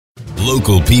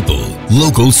Local people,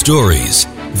 local stories.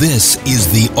 This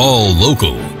is the All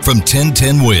Local from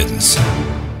 1010 Wins.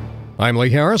 I'm Lee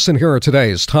Harris, and here are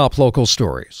today's top local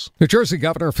stories. New Jersey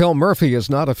Governor Phil Murphy is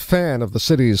not a fan of the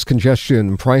city's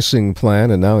congestion pricing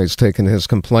plan, and now he's taken his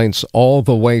complaints all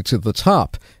the way to the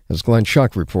top, as Glenn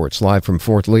Schuck reports live from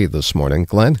Fort Lee this morning.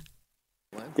 Glenn?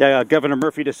 Yeah, Governor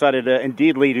Murphy decided,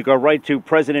 indeed, Lee, to go right to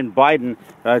President Biden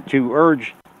to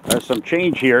urge some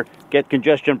change here, get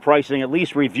congestion pricing at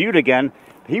least reviewed again.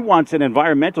 He wants an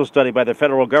environmental study by the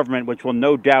federal government, which will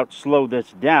no doubt slow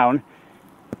this down.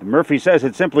 Murphy says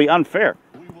it's simply unfair.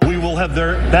 We will have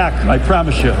their back, I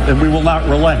promise you, and we will not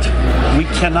relent. We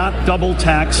cannot double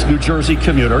tax New Jersey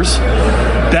commuters.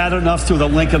 Bad enough through the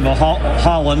Lincoln to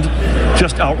Holland,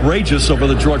 just outrageous over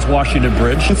the George Washington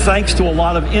Bridge. Thanks to a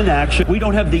lot of inaction, we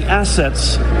don't have the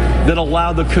assets that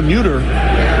allow the commuter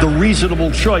the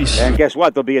reasonable choice. And guess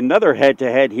what? There'll be another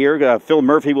head-to-head here. Phil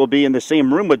Murphy will be in the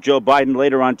same room with Joe Biden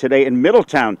later on today in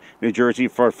Middletown, New Jersey,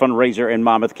 for a fundraiser in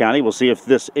Monmouth County. We'll see if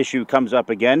this issue comes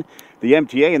up again. The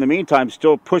MTA, in the meantime,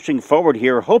 still pushing forward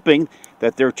here, hoping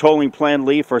that their tolling plan,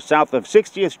 Lee, for south of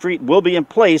 60th Street will be in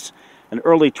place in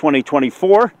early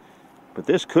 2024. But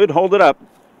this could hold it up.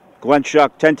 Glenn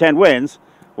Schuck, 1010 Wins,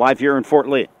 live here in Fort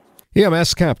Lee.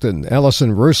 EMS Captain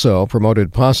Allison Russo,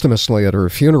 promoted posthumously at her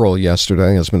funeral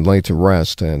yesterday, has been laid to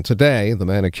rest, and today the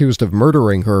man accused of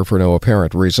murdering her for no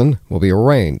apparent reason will be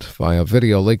arraigned via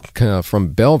video leak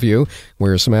from Bellevue,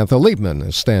 where Samantha Liebman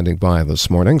is standing by this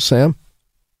morning. Sam?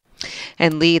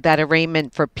 And Lee, that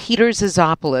arraignment for Peter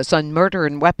Zizopoulos on murder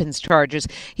and weapons charges.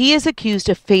 He is accused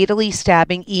of fatally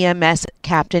stabbing EMS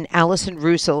Captain Allison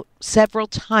Russo several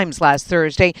times last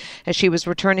Thursday as she was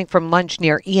returning from lunch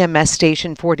near EMS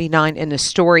Station 49 in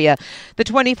Astoria. The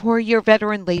 24-year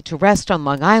veteran laid to rest on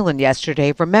Long Island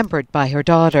yesterday, remembered by her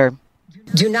daughter.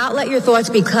 Do not let your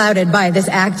thoughts be clouded by this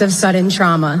act of sudden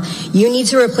trauma. You need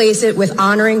to replace it with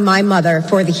honoring my mother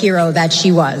for the hero that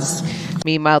she was.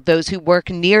 Meanwhile, those who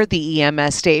work near the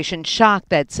EMS station shocked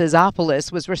that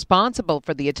Zizopoulos was responsible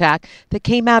for the attack that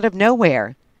came out of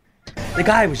nowhere. The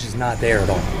guy was just not there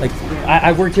at all. Like,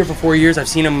 I worked here for 4 years. I've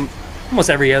seen him almost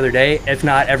every other day, if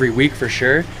not every week for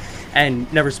sure.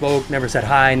 And never spoke, never said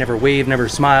hi, never waved, never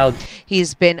smiled.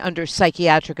 He's been under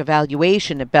psychiatric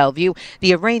evaluation at Bellevue.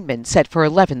 The arraignment set for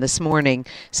 11 this morning.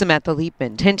 Samantha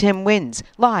Liebman, 1010 Wins,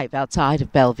 live outside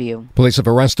of Bellevue. Police have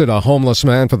arrested a homeless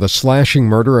man for the slashing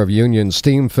murder of Union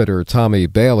steamfitter Tommy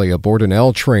Bailey aboard an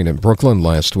L train in Brooklyn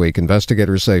last week.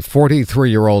 Investigators say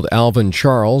 43-year-old Alvin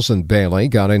Charles and Bailey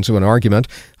got into an argument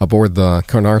aboard the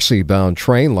Canarsie-bound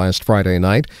train last Friday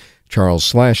night. Charles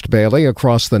slashed Bailey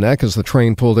across the neck as the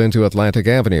train pulled into Atlantic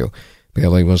Avenue.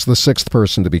 Bailey was the sixth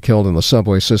person to be killed in the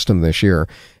subway system this year.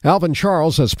 Alvin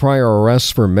Charles has prior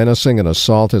arrests for menacing and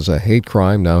assault as a hate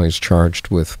crime. Now he's charged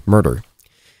with murder.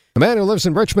 A man who lives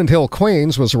in Richmond Hill,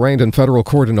 Queens, was arraigned in federal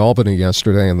court in Albany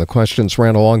yesterday, and the questions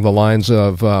ran along the lines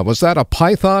of, was that a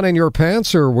python in your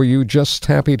pants, or were you just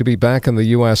happy to be back in the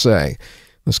USA?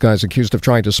 This guy's accused of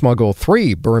trying to smuggle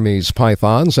 3 Burmese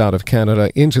pythons out of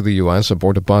Canada into the U.S.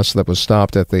 aboard a bus that was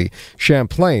stopped at the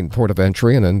Champlain port of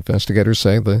entry, and investigators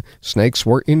say the snakes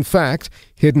were, in fact,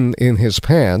 hidden in his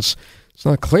pants. It's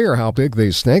not clear how big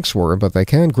these snakes were, but they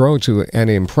can grow to an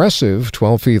impressive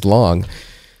 12 feet long.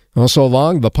 Also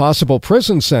along, the possible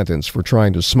prison sentence for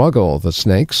trying to smuggle the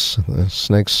snakes. The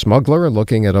snake smuggler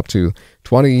looking at up to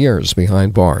 20 years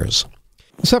behind bars.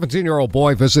 A 17-year-old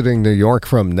boy visiting New York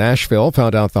from Nashville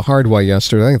found out the hard way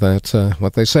yesterday that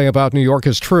what they say about New York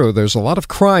is true. There's a lot of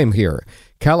crime here.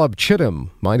 Caleb Chittum,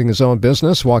 minding his own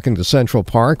business, walking to Central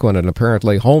Park when an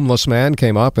apparently homeless man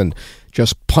came up and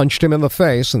just punched him in the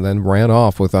face and then ran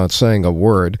off without saying a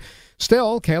word.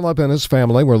 Still, Caleb and his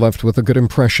family were left with a good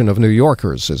impression of New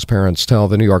Yorkers. His parents tell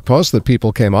the New York Post that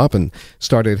people came up and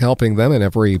started helping them in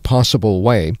every possible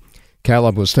way.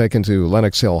 Caleb was taken to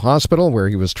Lenox Hill Hospital, where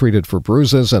he was treated for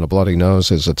bruises and a bloody nose.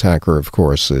 His attacker, of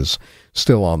course, is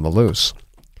still on the loose.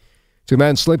 2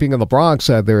 men sleeping in the Bronx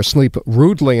had their sleep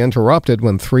rudely interrupted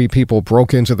when 3 people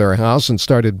broke into their house and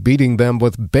started beating them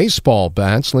with baseball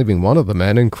bats, leaving one of the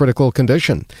men in critical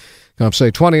condition. Cops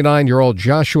say 29-year-old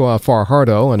Joshua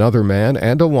Farhardo, another man,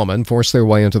 and a woman forced their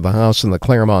way into the house in the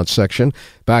Claremont section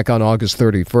back on August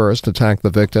 31st, attacked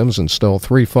the victims, and stole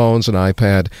 3 phones, an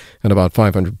iPad, and about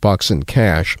 $500 in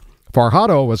cash.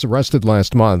 Farhado was arrested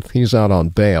last month. He's out on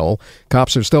bail.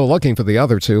 Cops are still looking for the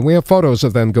other 2. We have photos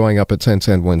of them going up at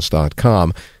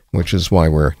 1010wins.com, which is why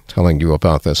we're telling you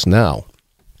about this now.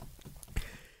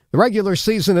 The regular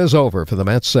season is over for the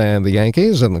Mets and the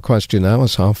Yankees, and the question now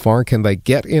is how far can they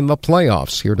get in the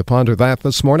playoffs? Here to ponder that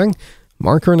this morning,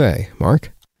 Mark Renee.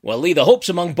 Mark? Well, Lee, the hopes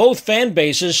among both fan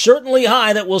bases certainly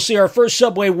high that we'll see our first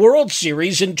Subway World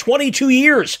Series in 22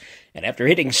 years. And after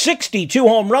hitting 62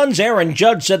 home runs, Aaron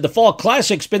Judge said the Fall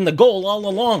Classic's been the goal all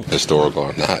along. Historical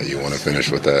or not, you want to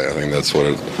finish with that. I think that's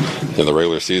what the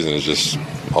regular season is just,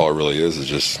 all it really is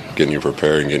just getting you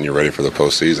prepared and getting you ready for the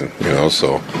postseason,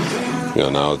 So,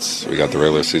 now we got the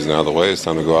regular season out of the way. It's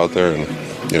time to go out there and,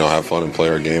 have fun and play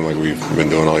our game like we've been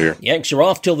doing all year. Yanks are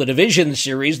off till the division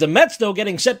series. The Mets, though,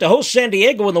 getting set to host San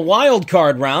Diego in the wild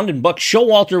card round, and Buck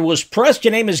Showalter was pressed to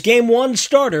name his Game 1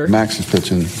 starter. Max is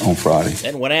pitching on Friday.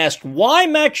 Then when asked why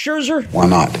Max Scherzer, why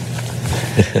not?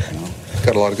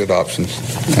 Got a lot of good options,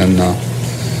 and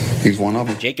he's one of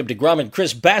them. Jacob deGrom and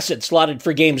Chris Bassett slotted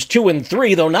for games 2 and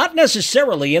 3, though not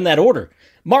necessarily in that order.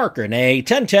 Mark Renee,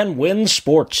 1010 Wins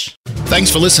Sports. Thanks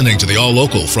for listening to the All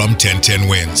Local from 1010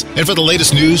 Wins. And for the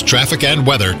latest news, traffic, and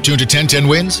weather, tune to 1010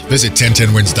 Wins, visit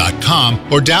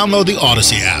 1010wins.com, or download the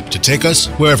Odyssey app to take us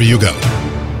wherever you go.